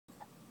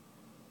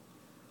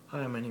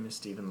Hi, my name is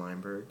Steven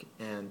Lineberg,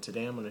 and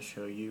today I'm going to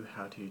show you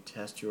how to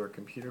test your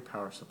computer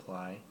power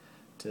supply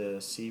to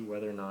see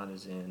whether or not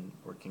it's in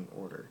working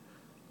order.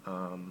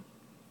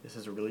 This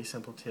is a really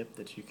simple tip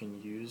that you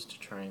can use to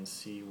try and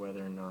see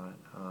whether or not,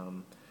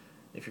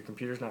 if your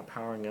computer's not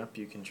powering up,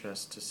 you can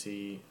test to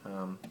see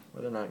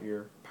whether or not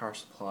your power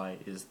supply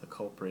is the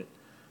culprit,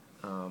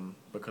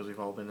 because we've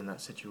all been in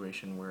that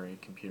situation where a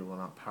computer will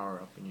not power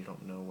up and you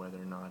don't know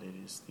whether or not it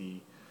is the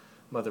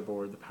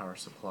motherboard, the power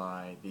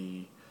supply,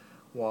 the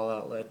wall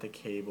outlet, the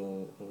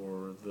cable,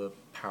 or the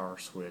power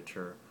switch,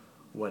 or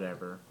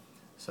whatever.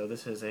 So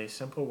this is a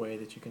simple way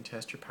that you can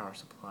test your power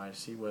supply to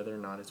see whether or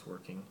not it's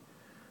working.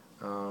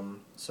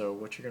 So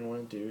what you're going to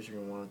want to do is you're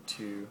going to want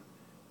to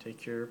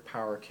take your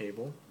power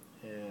cable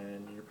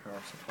and your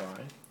power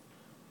supply,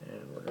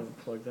 and we're going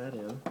to plug that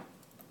in.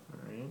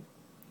 Alright.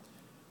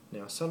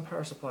 Now some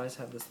power supplies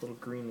have this little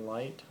green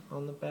light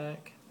on the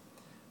back,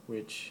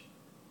 which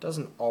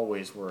doesn't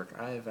always work.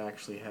 I have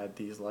actually had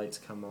these lights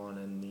come on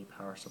and the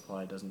power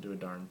supply doesn't do a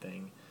darn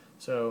thing.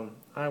 So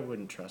I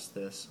wouldn't trust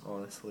this,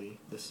 honestly.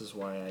 This is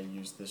why I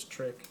use this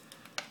trick.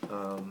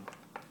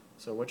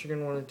 So what you're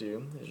going to want to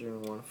do is you're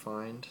going to want to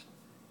find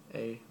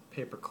a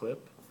paper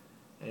clip,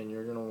 and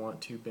you're going to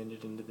want to bend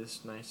it into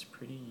this nice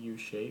pretty U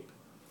shape.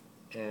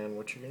 And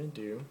what you're going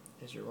to do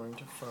is you're going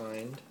to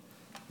find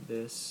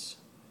this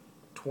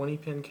 20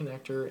 pin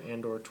connector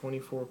and or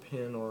 24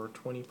 pin or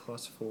 20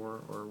 plus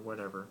 4 or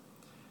whatever.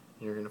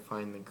 You're going to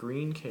find the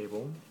green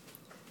cable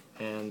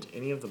and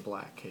any of the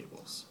black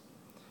cables.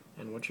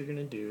 And what you're going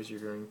to do is you're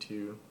going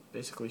to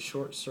basically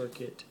short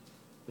circuit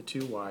the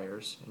two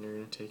wires, and you're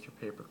going to take your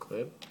paper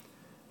clip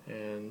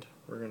and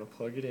we're going to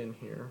plug it in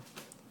here.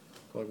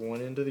 Plug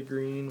one into the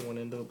green, one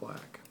into the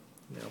black.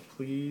 Now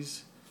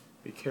please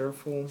be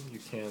careful. You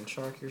can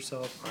shock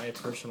yourself. I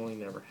personally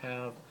never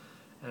have,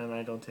 and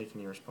I don't take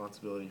any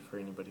responsibility for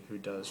anybody who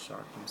does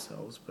shock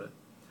themselves, but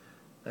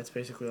that's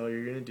basically all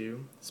you're going to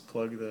do is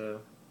plug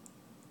the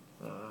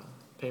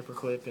paper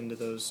clip into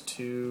those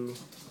two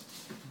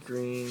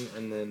green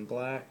and then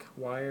black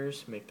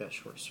wires, make that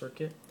short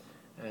circuit,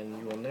 and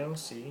you will now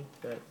see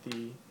that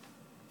the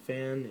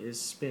fan is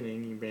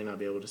spinning. You may not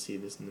be able to see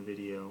this in the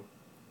video,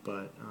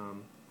 but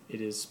it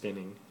is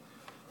spinning.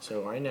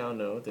 So I now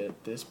know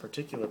that this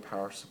particular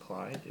power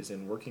supply is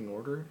in working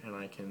order and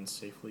I can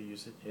safely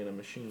use it in a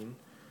machine.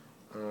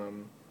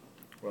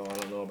 Well, I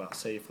don't know about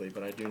safely,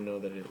 but I do know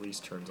that it at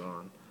least turns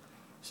on.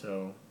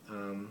 So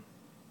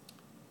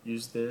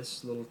use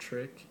this little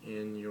trick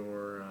in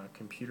your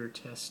computer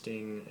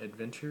testing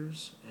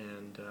adventures,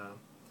 and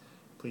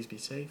please be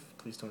safe,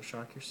 please don't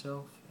shock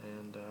yourself,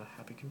 and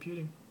happy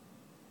computing.